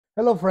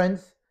Hello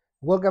friends,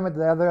 welcome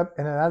to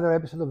another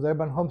episode of the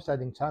Urban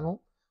Homesteading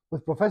channel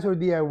with Professor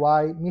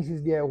DIY,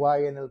 Mrs.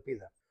 DIY and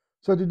Elpida.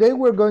 So today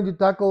we're going to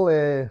tackle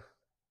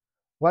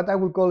what I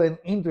would call an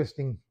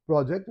interesting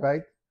project,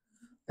 right?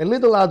 A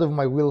little out of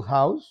my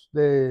wheelhouse.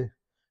 The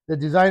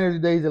designer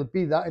today is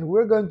Elpida, and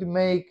we're going to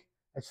make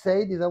a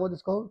shade, is that what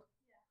it's called?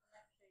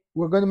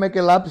 We're going to make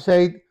a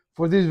lampshade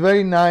for this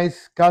very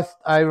nice cast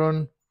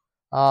iron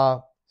uh,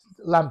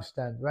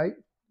 lampstand, right?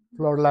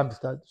 Floor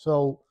lampstand.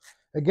 So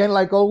again,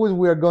 like always,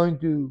 we are going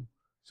to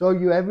show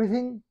you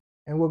everything,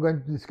 and we're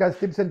going to discuss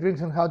tips and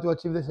tricks on how to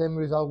achieve the same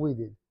result we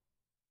did.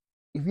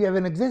 If you have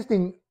an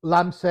existing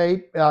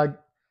lampshade,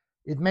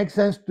 it makes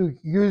sense to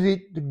use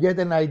it to get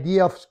an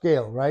idea of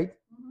scale, right?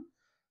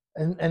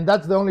 And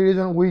that's the only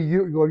reason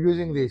you're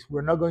using this.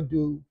 We're not going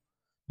to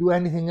do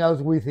anything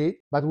else with it,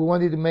 but we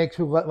wanted to make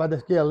sure what the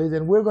scale is,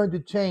 and we're going to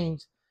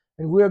change,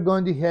 and we're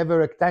going to have a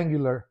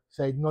rectangular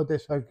shade, not a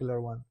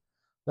circular one.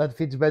 That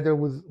fits better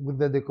with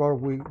the decor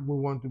we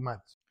want to match.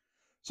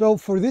 So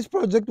for this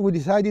project, we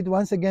decided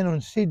once again on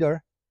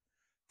cedar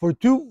for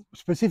two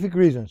specific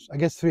reasons, I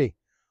guess three.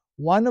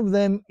 One of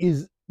them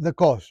is the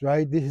cost,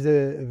 right? This is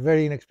a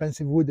very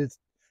inexpensive wood,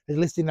 at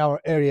least in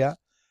our area.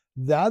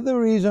 The other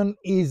reason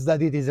is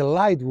that it is a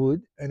light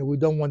wood, and we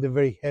don't want a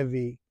very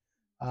heavy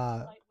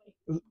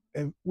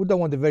we don't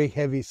want a very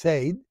heavy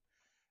shade.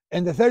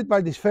 And the third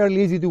part is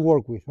fairly easy to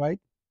work with, right?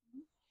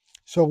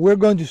 So we're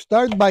going to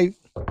start by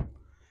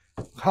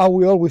how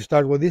we always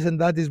start with this,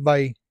 and that is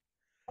by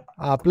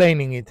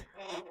planing it.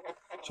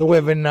 So we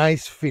have a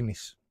nice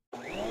finish.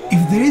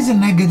 If there is a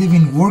negative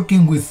in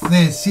working with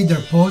the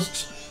cedar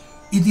posts,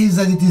 it is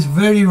that it is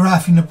very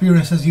rough in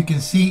appearance, as you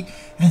can see,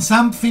 and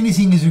some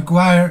finishing is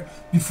required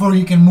before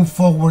you can move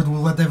forward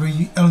with whatever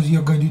else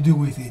you're going to do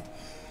with it.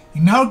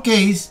 In our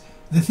case,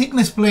 the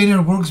thickness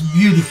planer works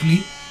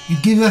beautifully.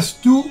 It gives us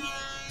two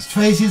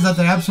faces that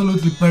are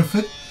absolutely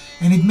perfect,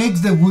 and it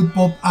makes the wood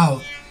pop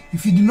out.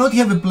 If you do not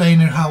have a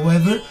planer,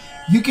 however,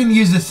 you can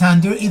use a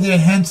sander, either a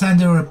hand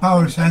sander or a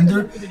power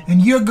sander,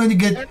 and you're going to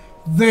get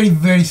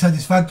very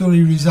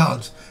satisfactory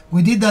results.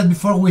 We did that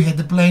before we had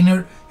the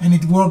planer, and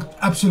it worked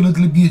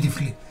absolutely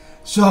beautifully.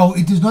 So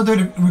it is not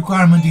a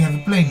requirement to have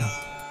a planer.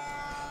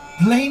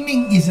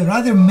 Planing is a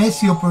rather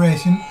messy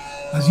operation,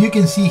 as you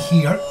can see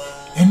here,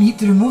 and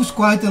it removes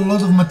quite a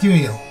lot of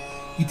material.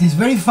 It is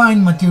very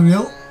fine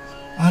material,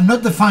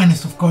 not the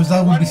finest of course,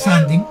 that would be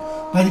sanding,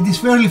 but it is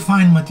fairly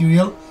fine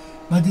material,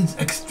 but it's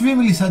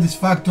extremely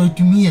satisfactory,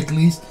 to me at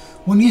least,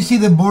 when you see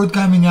the board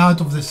coming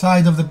out of the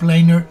side of the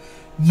planer,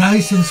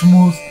 nice and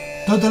smooth,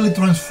 totally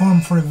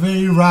transformed for a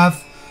very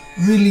rough,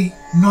 really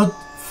not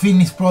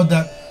finished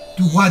product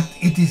to what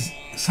it is,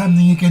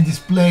 something you can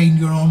display in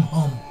your own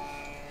home.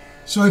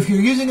 So if you're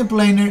using a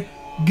planer,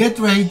 get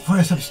ready for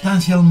a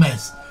substantial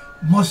mess.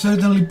 Most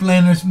certainly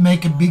planers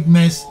make a big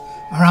mess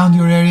around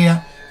your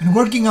area, and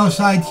working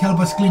outside help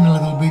us clean a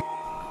little bit.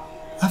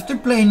 After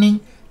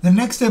planing, the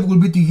next step will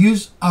be to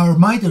use our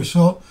miter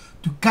saw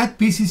to cut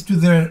pieces to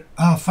their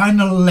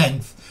final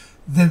length.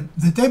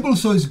 The table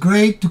saw is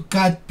great to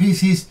cut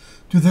pieces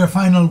to their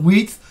final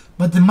width,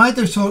 but the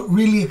miter saw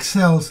really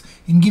excels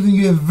in giving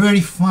you a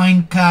very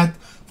fine cut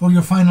for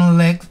your final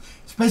length,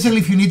 especially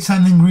if you need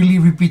something really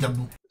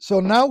repeatable. So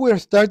now we're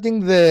starting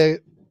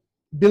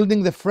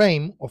building the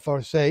frame of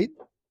our shade,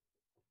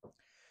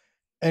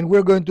 and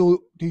we're going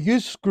to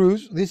use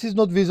screws. This is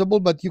not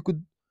visible, but you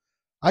could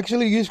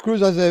actually use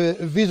screws as a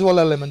visual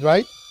element,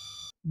 right?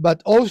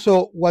 But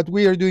also what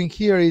we are doing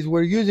here is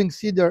we're using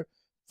cedar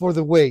for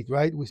the weight,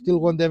 right? We still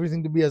want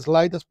everything to be as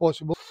light as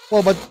possible.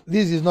 Oh, but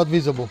this is not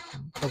visible.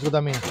 That's what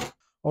I mean.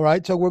 All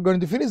right, so we're going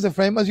to finish the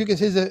frame. As you can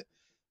see, it's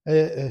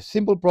a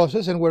simple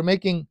process, and we're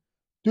making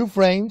two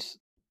frames,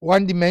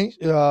 one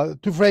dimension, one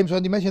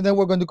dimension, then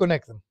we're going to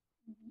connect them.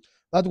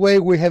 That way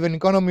we have an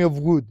economy of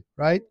wood,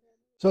 right?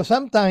 So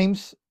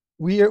sometimes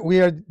we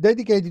are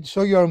dedicated to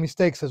show you our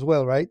mistakes as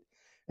well, right?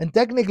 And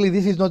technically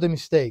this is not a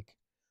mistake.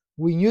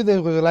 We knew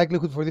there was a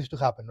likelihood for this to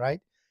happen, right?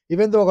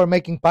 Even though we're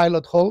making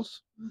pilot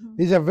holes,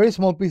 these are very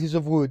small pieces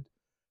of wood.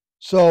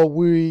 So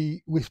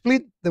we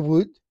split the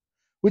wood,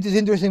 which is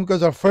interesting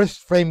because our first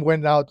frame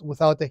went out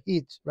without a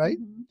hitch, right?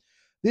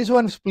 This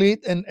one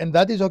split, and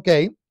that is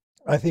okay.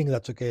 I think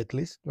that's okay at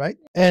least, right?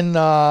 And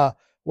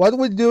what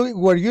we do,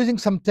 we're using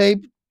some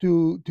tape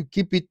to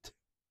keep it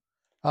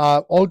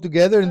all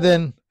together, and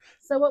then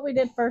so what we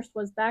did first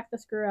was back the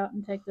screw out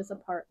and take this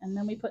apart, and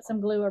then we put some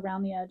glue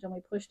around the edge and we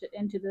pushed it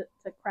into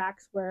the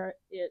cracks where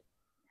it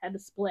had to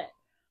split.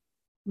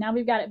 Now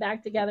we've got it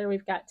back together.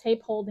 We've got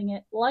tape holding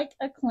it like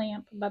a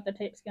clamp, but the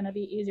tape's going to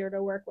be easier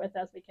to work with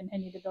as we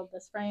continue to build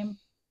this frame.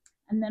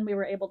 And then we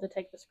were able to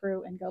take the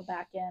screw and go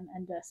back in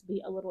and just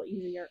be a little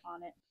easier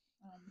on it.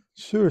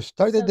 Sure,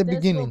 start at the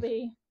beginning.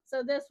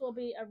 This will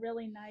be a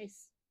really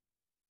nice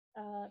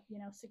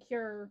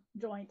secure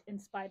joint in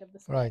spite of the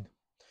split. Right.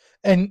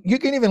 And you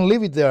can even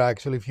leave it there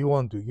actually if you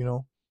want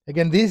to,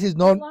 Again, this is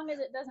not, as long as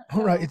it doesn't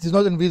fall. Right, it is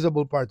not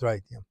invisible part,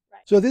 right? Yeah.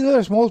 Right. So these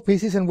are small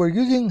pieces, and we're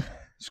using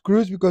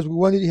screws because we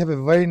wanted to have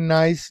a very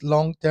nice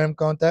long-term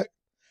contact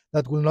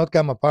that will not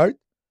come apart.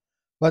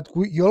 but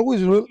you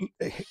always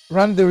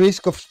run the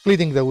risk of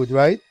splitting the wood,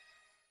 right?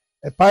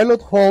 A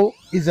pilot hole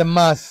is a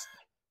must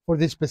for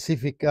this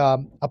specific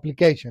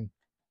application.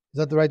 Is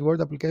that the right word,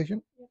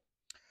 application? Yep.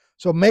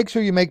 So make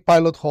sure you make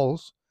pilot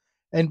holes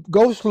and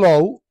go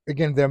slow.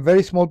 Again, they're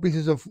very small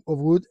pieces of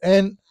wood,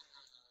 and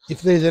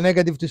if there is a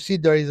negative to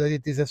cedar is that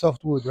it is a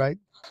soft wood, right?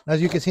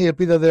 As you can see,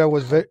 Peter there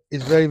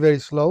is very, very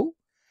slow.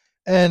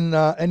 And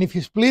if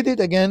you split it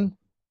again,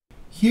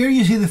 here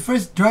you see the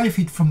first dry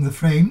fit from the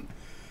frame,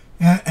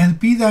 and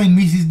Peter and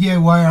Mrs.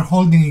 DIY are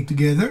holding it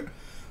together.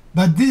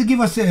 But this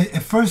gives us a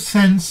first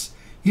sense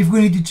if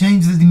we need to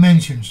change the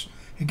dimensions.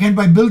 Again,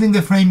 by building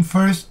the frame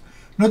first,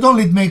 not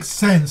only it makes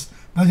sense,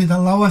 but it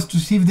allows us to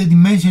see if the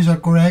dimensions are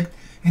correct,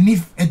 and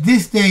if at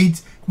this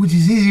stage, which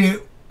is easier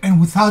and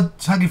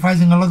without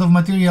sacrificing a lot of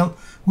material,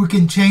 we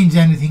can change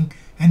anything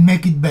and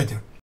make it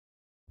better.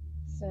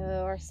 So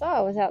our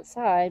saw was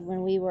outside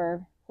when we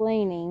were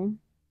planing.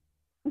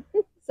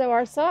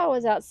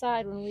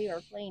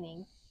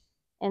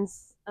 And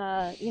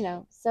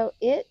so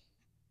it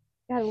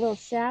got a little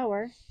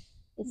shower.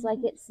 It's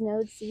like it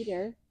snowed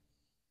cedar,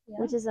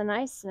 which is a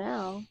nice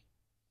smell.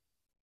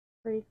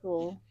 Pretty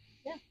cool.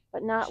 Yeah.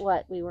 But not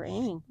what we were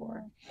aiming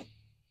for.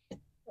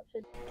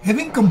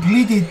 Having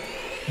completed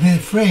the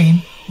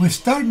frame, we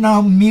start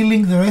now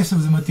milling the rest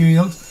of the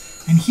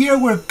materials, and here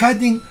we're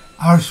cutting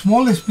our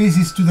smallest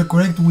pieces to the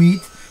correct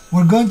width.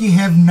 We're going to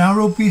have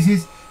narrow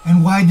pieces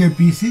and wider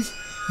pieces,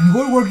 and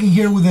we're working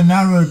here with the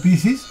narrower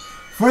pieces.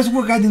 First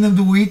we're cutting them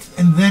to width,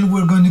 and then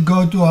we're going to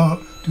go to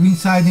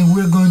inside, and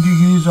we're going to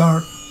use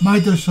our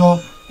miter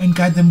saw and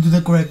cut them to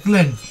the correct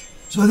length.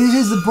 So this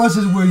is the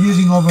process we're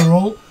using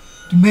overall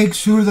to make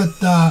sure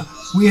that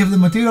we have the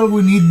material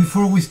we need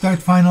before we start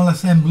final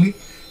assembly,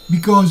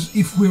 because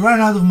if we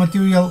run out of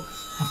material,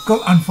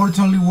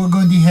 unfortunately we're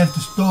going to have to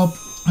stop,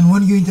 and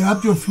when you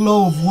interrupt your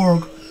flow of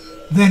work,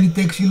 then it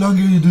takes you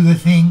longer to do the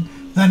thing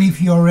than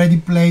if you already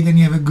played and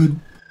you have a good...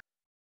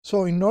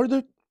 So in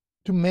order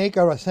to make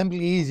our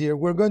assembly easier,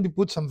 we're going to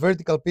put some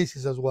vertical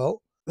pieces as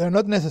well. They're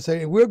not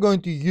necessary. We're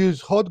going to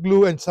use hot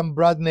glue and some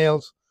brad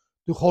nails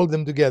to hold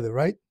them together,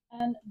 right?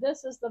 And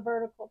this is the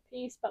vertical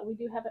piece, but we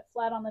do have it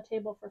flat on the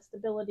table for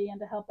stability and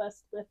to help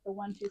us with the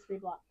 1, 2, 3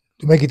 block.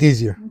 To make it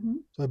easier. Mm-hmm.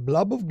 So a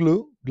glob of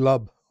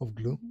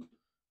glue,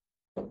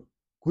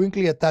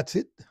 quickly attach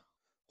it,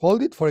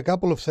 hold it for a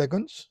couple of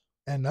seconds,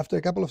 and after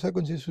a couple of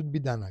seconds it should be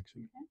done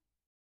actually.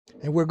 Okay.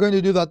 And we're going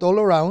to do that all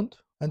around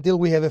until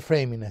we have a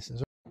frame in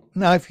essence.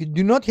 Now, if you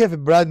do not have a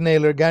brad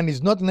nailer gun,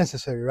 it's not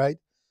necessary, right?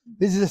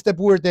 This is a step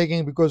we're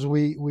taking because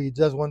we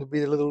just want to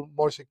be a little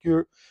more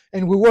secure,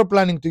 and we were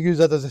planning to use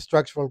that as a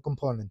structural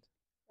component.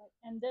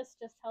 And this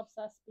just helps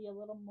us be a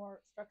little more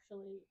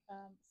structurally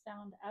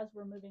sound as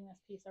we're moving this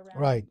piece around,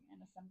 right,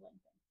 and assembling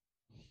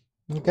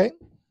things. Okay,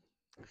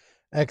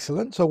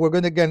 excellent. So we're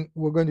going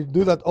to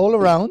do that all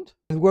around,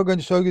 and we're going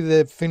to show you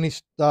the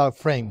finished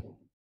frame.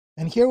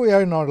 And here we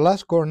are in our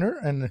last corner,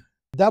 and a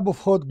dab of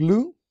hot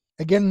glue.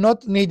 Again,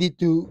 not needed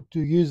to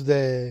use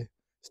the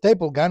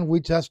staple gun.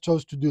 We just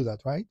chose to do that,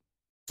 right?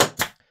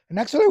 And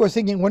actually I was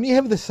thinking, when you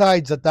have the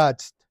sides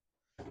attached,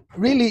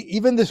 really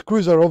even the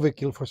screws are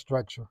overkill for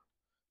structure.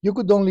 You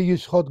could only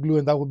use hot glue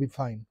and that would be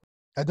fine.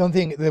 I don't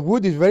think the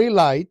wood is very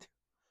light,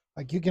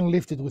 like you can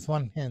lift it with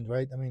one hand,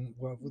 right? I mean,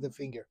 with a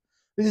finger.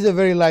 This is a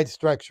very light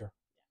structure.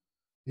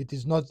 It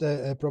is not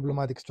a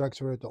problematic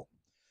structure at all.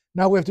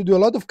 Now we have to do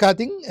a lot of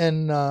cutting,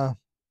 and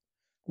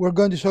we're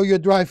going to show you a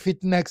dry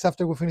fit next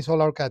after we finish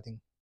all our cutting.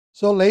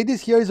 So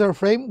ladies, here is our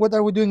frame. What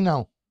are we doing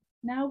now?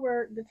 Now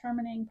we're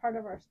determining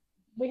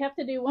we have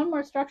to do one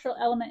more structural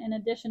element in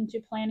addition to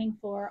planning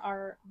for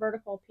our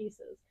vertical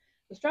pieces.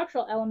 The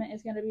structural element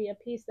is going to be a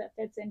piece that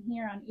fits in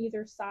here on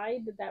either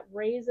side that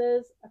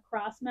raises a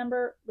cross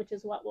member, which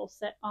is what will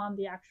sit on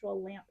the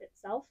actual lamp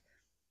itself.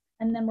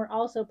 And then we're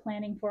also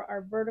planning for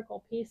our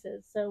vertical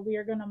pieces. So we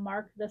are going to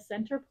mark the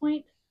center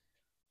point.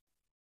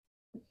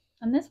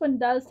 And this one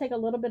does take a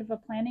little bit of a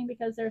planning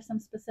because there's some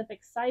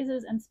specific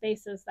sizes and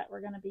spaces that we're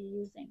going to be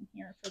using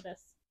here for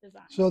this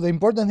design. So the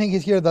important thing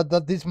is here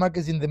that this mark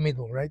is in the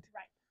middle, right?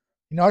 Right.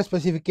 In our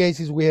specific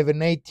cases, we have an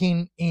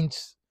 18-inch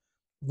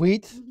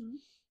width,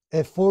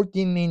 a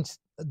 14-inch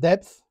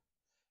depth,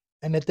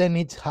 and a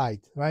 10-inch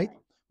height, right?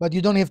 But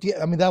you don't have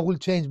to, I mean, that will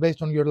change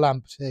based on your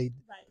lamp shade.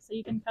 Right, so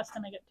you can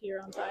custom make it to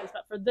your own size,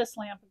 but for this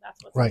lamp,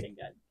 that's what's looking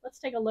good. Let's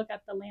take a look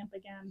at the lamp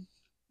again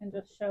and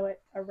just show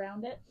it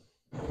around it.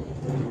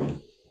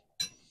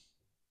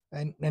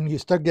 And you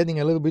start getting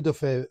a little bit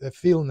of a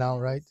feel now,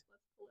 right?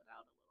 Let's pull it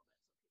out a little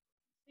bit so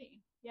people can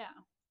see. Yeah,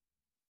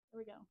 there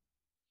we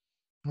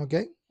go.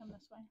 Okay. Come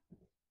this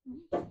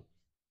way.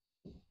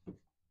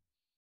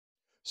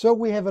 So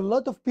we have a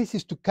lot of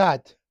pieces to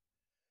cut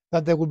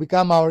that they will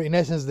become our, in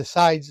essence, the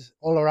sides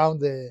all around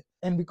the,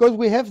 and because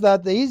we have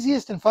that, the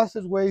easiest and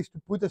fastest way is to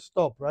put a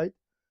stop, right?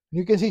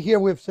 You can see here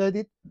we've set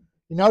it.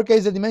 In our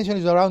case, the dimension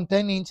is around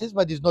 10 inches,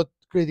 but it's not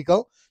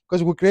critical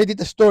because we created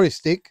a story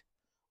stick,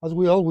 as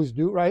we always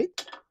do, right?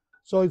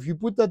 So if you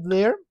put that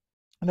there,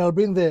 and I'll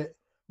bring the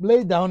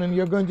blade down, and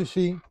you're going to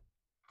see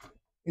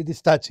it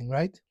is touching,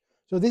 right?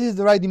 So this is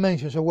the right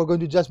dimension. So we're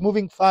going to just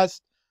moving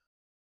fast.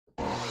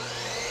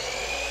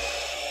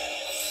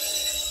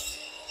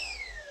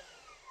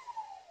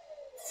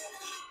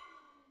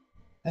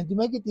 And to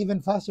make it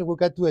even faster, we'll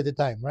cut two at a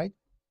time, right?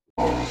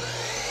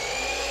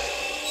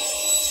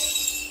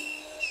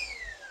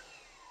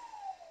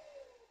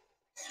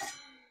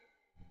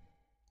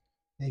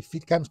 If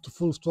it comes to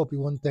full stop,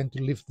 you won't tend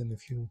to lift them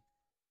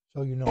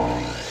so you know.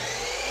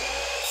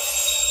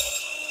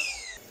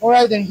 All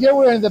right, and here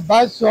we're in the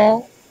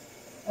buzzsaw,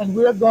 and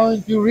we're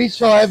going to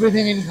resaw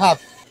everything in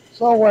half.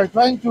 So we're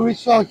trying to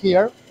resaw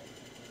here.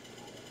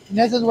 In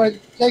essence, we're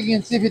checking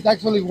and see if it's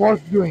actually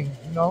worth doing,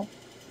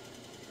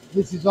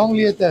 This is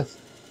only a test.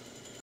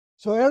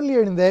 So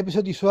earlier in the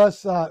episode, you saw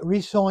us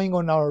resawing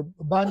on our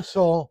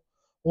bandsaw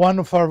one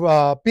of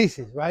our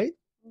pieces, right?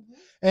 Mm-hmm.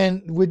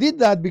 And we did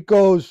that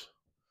because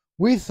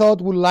we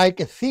thought we like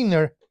a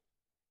thinner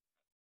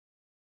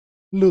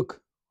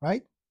look,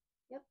 right?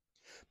 Yep.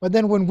 But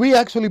then when we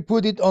actually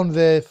put it on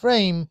the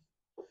frame,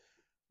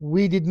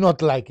 we did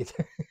not like it.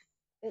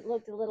 It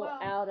looked a little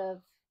out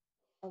of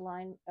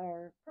align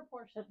or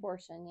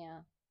proportion, yeah.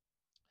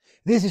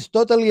 This is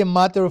totally a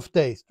matter of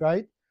taste,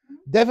 right?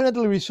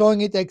 Definitely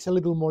resawing it takes a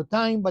little more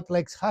time, but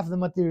like half the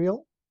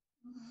material.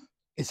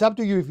 It's up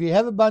to you. If you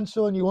have a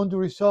bandsaw and you want to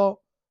resaw,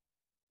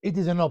 it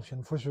is an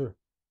option for sure,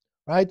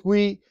 right?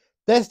 We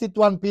tested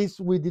one piece.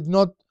 We did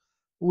not.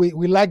 We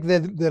like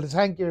the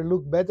Sanker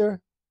look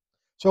better,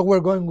 so we're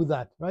going with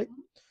that, right?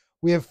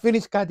 We have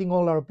finished cutting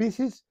all our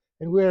pieces,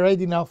 and we are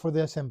ready now for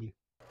the assembly.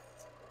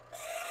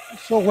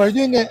 So we're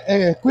doing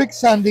a quick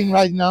sanding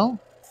right now.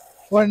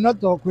 We're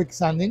not all quick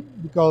sanding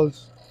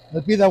because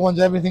the pita wants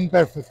everything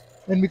perfect.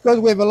 And because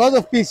we have a lot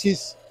of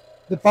pieces,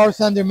 the power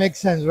sander makes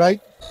sense,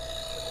 right?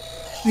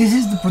 This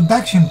is the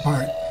production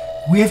part.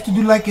 We have to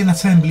do like an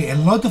assembly. A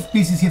lot of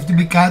pieces have to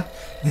be cut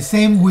the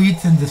same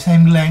width and the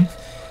same length.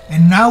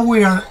 And now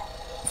we have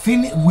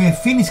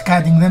finished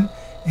cutting them,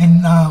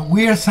 and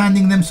we are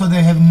sanding them so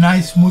they have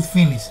nice smooth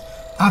finish.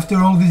 After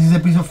all, this is a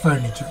piece of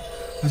furniture.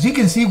 As you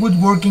can see,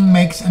 woodworking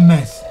makes a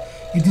mess.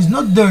 It is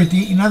not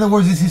dirty, in other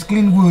words, this is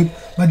clean wood,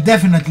 but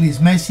definitely it's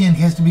messy and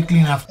has to be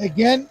cleaned after.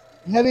 Again,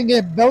 having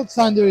a belt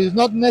sander is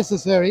not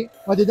necessary,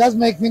 but it does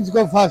make things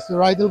go faster,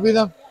 right,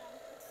 Elvira?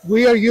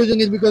 We are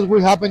using it because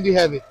we happen to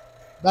have it.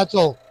 That's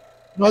all.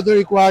 Not a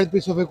required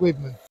piece of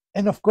equipment.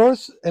 And of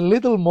course, a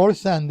little more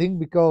sanding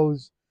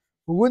because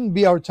we wouldn't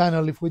be our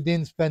channel if we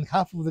didn't spend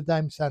half of the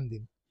time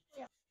sanding.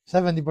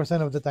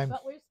 70% of the time.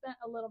 But we've spent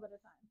a little bit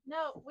of time.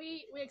 No,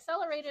 we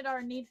accelerated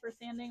our need for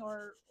sanding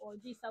or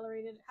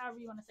decelerated, however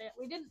you want to say it.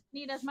 We didn't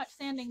need as much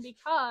sanding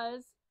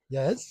because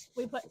yes,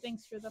 we put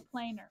things through the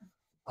planer.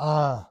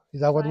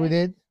 Is that what we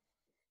did?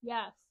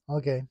 Yes.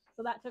 Okay.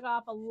 So that took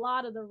off a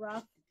lot of the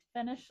rough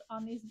finish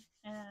on these,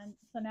 and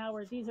so now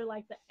these are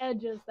like the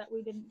edges that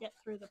we didn't get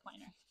through the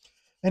planer.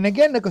 And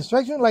again, a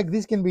construction like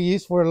this can be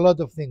used for a lot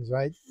of things,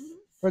 right? Mm-hmm.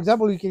 For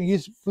example, you can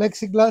use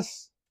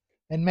plexiglass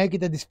and make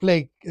it a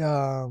display.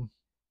 Sure.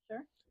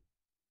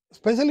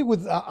 Especially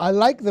with, I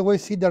like the way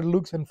cedar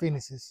looks and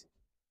finishes.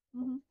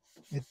 Mm-hmm.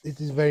 It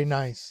is very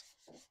nice.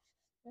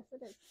 Yes,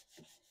 it is.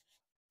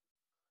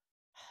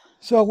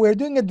 So we're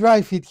doing a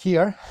dry fit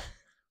here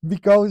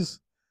because,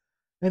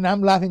 and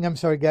I'm laughing, I'm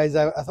sorry guys,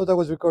 I thought I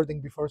was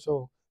recording before,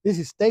 so this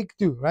is take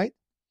 2, right?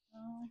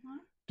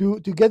 To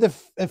get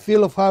a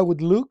feel of how it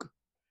would look.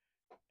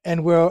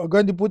 And we're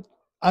going to put,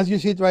 as you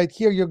see it right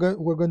here,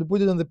 we're going to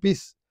put it on the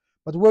piece,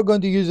 but we're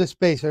going to use a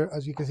spacer.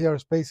 As you can see, our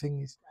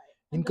spacing is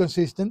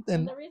inconsistent.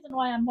 And the reason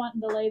why I'm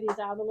wanting to lay these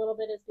out a little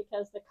bit is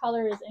because the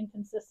color is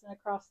inconsistent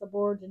across the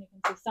boards, and you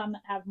can see some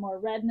that have more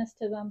redness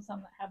to them,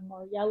 some that have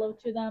more yellow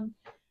to them.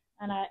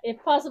 And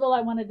if possible,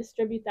 I want to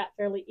distribute that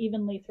fairly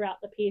evenly throughout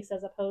the piece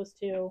as opposed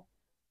to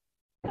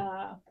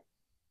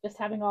just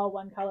having all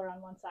one color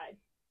on one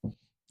side.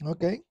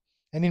 Okay.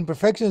 And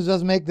imperfections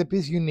does make the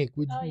piece unique.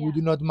 We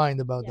do not mind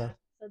about that.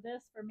 So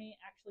this, for me,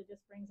 actually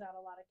just brings out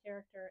a lot of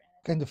character.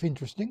 And kind of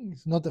interesting.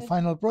 It's not the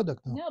final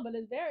product, though. No, but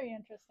it's very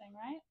interesting,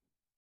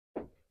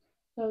 right?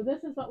 So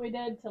this is what we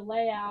did to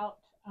lay out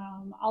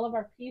all of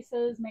our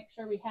pieces, make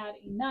sure we had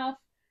enough.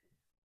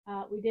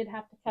 We did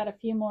have to cut a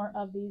few more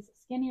of these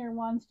skinnier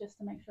ones just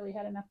to make sure we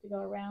had enough to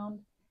go around.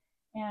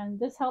 And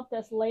this helped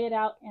us lay it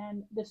out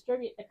and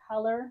distribute the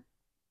color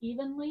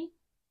evenly,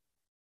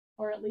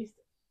 or at least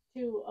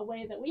to a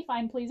way that we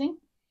find pleasing.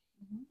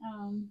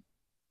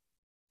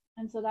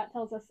 And so that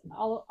tells us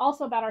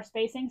also about our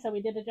spacing. So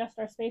we did adjust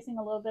our spacing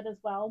a little bit as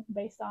well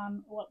based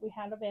on what we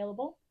had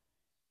available.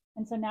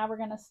 And so now we're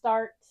going to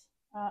start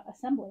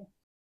assembly.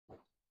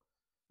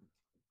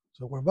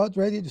 So we're about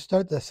ready to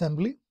start the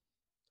assembly.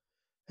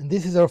 And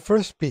this is our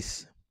first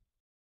piece.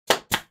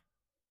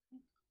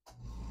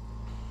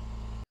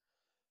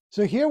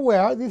 So here we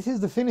are. This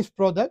is the finished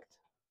product.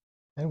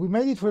 And we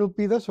made it for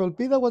Elpida. So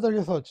Elpida, what are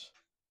your thoughts?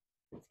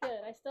 It's good.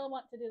 I still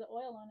want to do the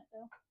oil on it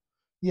though.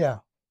 Yeah.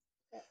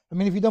 I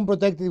mean, if you don't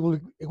protect it,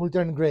 it will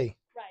turn gray.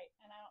 Right,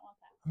 and I don't want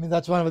that. I mean,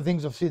 that's one of the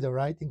things of cedar,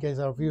 right? In case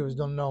our viewers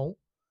don't know.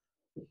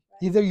 Right.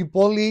 Either you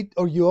poly it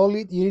or you oil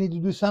it. You need to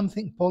do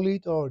something, poly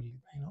it or,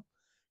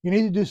 you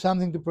need to do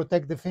something to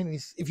protect the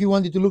finish if you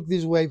want it to look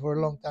this way for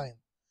a long time.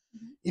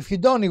 If you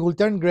don't, it will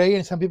turn gray,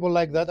 and some people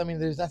like that. I mean,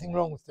 there's nothing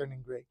wrong with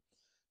turning gray.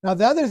 Now,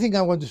 the other thing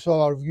I want to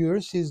show our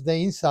viewers is the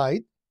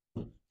inside.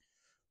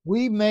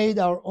 We made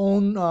our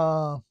own,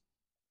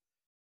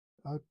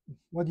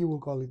 what you will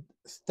call it,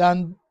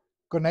 stand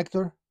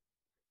connector.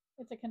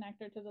 It's a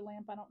connector to the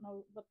lamp. I don't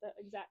know what the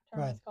exact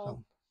term is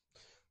called.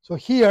 So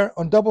here,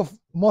 on top of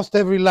most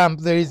every lamp,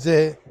 there is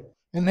an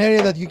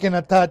area that you can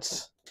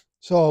attach.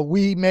 So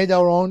we made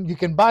our own. You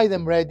can buy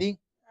them ready,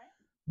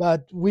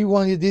 but we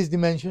wanted these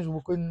dimensions. We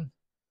couldn't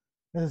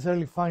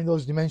necessarily find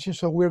those dimensions,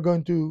 so we're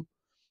going to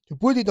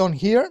put it on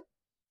here,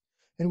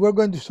 and we're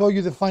going to show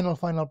you the final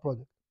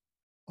product.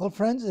 Well,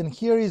 friends, and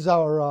here is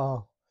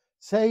our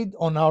shade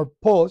on our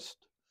post.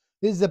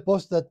 This is the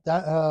post that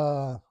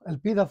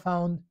Elpida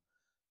found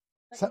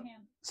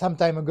some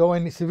time ago,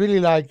 and she really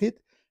liked it,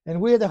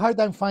 and we had a hard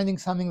time finding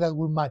something that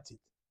will match it,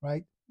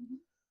 right?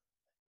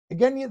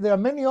 Again, there are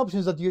many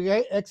options that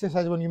you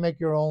exercise when you make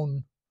your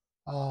own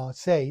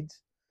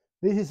shades.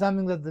 This is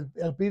something that the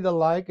Elpida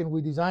liked, and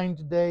we designed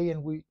today,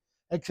 and we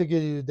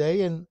executed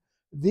today, and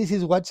this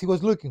is what she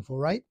was looking for,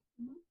 right?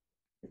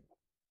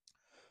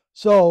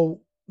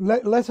 So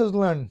let us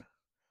learn.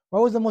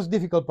 What was the most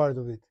difficult part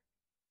of it?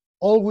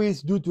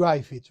 Always do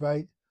dry fits,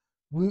 right?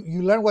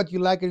 You learn what you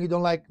like and you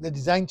don't like. The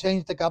design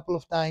changed a couple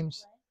of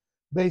times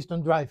based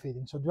on dry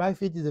fitting. So dry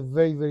fit is a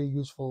very, very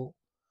useful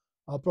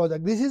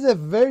product. This is a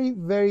very,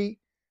 very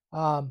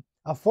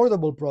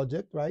affordable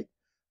project, right?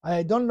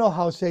 I don't know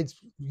how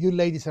shades, you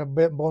ladies are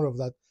more of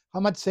that.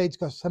 How much shades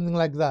cost? Something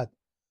like that.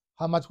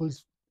 How much will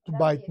to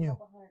buy it new?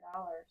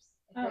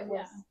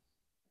 $200 if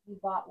you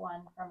bought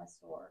one from a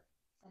store.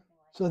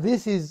 So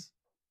this is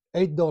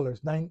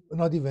 $8,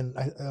 not even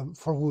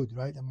for wood,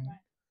 right? I mean,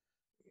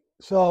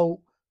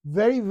 so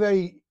very,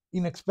 very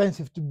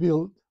inexpensive to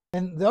build.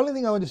 And the only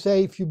thing I want to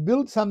say, if you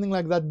build something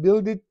like that,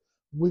 build it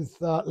with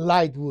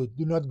light wood.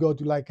 Do not go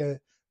to like a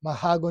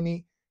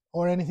mahogany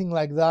or anything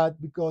like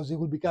that, because it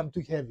will become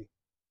too heavy.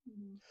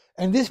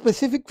 And this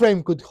specific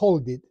frame could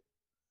hold it,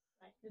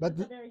 but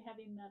it's a very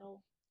heavy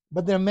metal.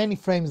 But there are many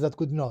frames that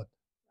could not.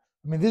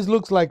 I mean, this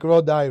looks like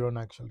wrought iron,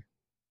 actually.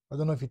 I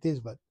don't know if it is,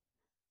 but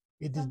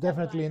it is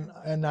definitely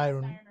an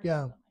iron.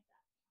 Yeah.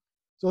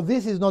 So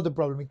this is not a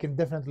problem. It can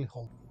definitely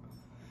hold.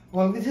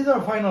 Well, this is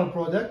our final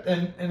product,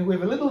 and we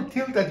have a little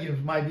tilt that you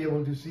might be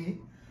able to see.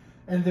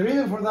 And the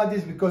reason for that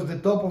is because the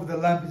top of the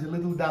lamp is a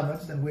little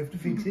damaged, and we have to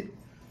fix it.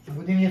 So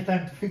we didn't have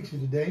time to fix it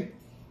today.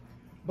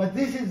 But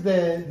this is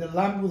the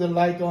lamp with the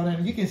light on,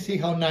 and you can see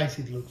how nice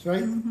it looks,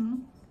 right?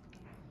 And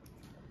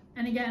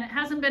again, it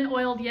hasn't been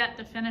oiled yet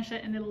to finish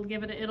it, and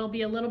it'll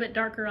be a little bit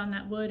darker on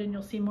that wood, and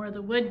you'll see more of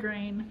the wood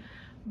grain.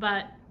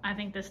 But I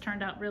think this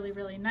turned out really,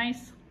 really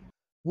nice.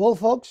 Well,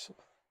 folks,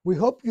 we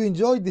hope you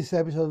enjoyed this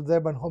episode of the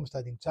Urban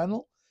Homesteading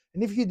channel.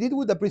 And if you did,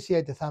 would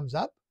appreciate a thumbs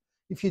up.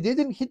 If you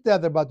didn't, hit the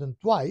other button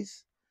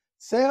twice.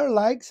 Share,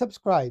 like,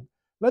 subscribe.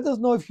 Let us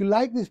know if you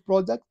like this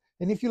product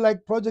and if you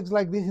like projects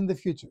like this in the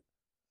future.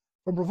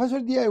 From Professor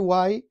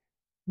DIY,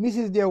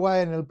 Mrs.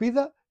 DIY, and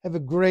Elpida, have a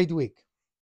great week.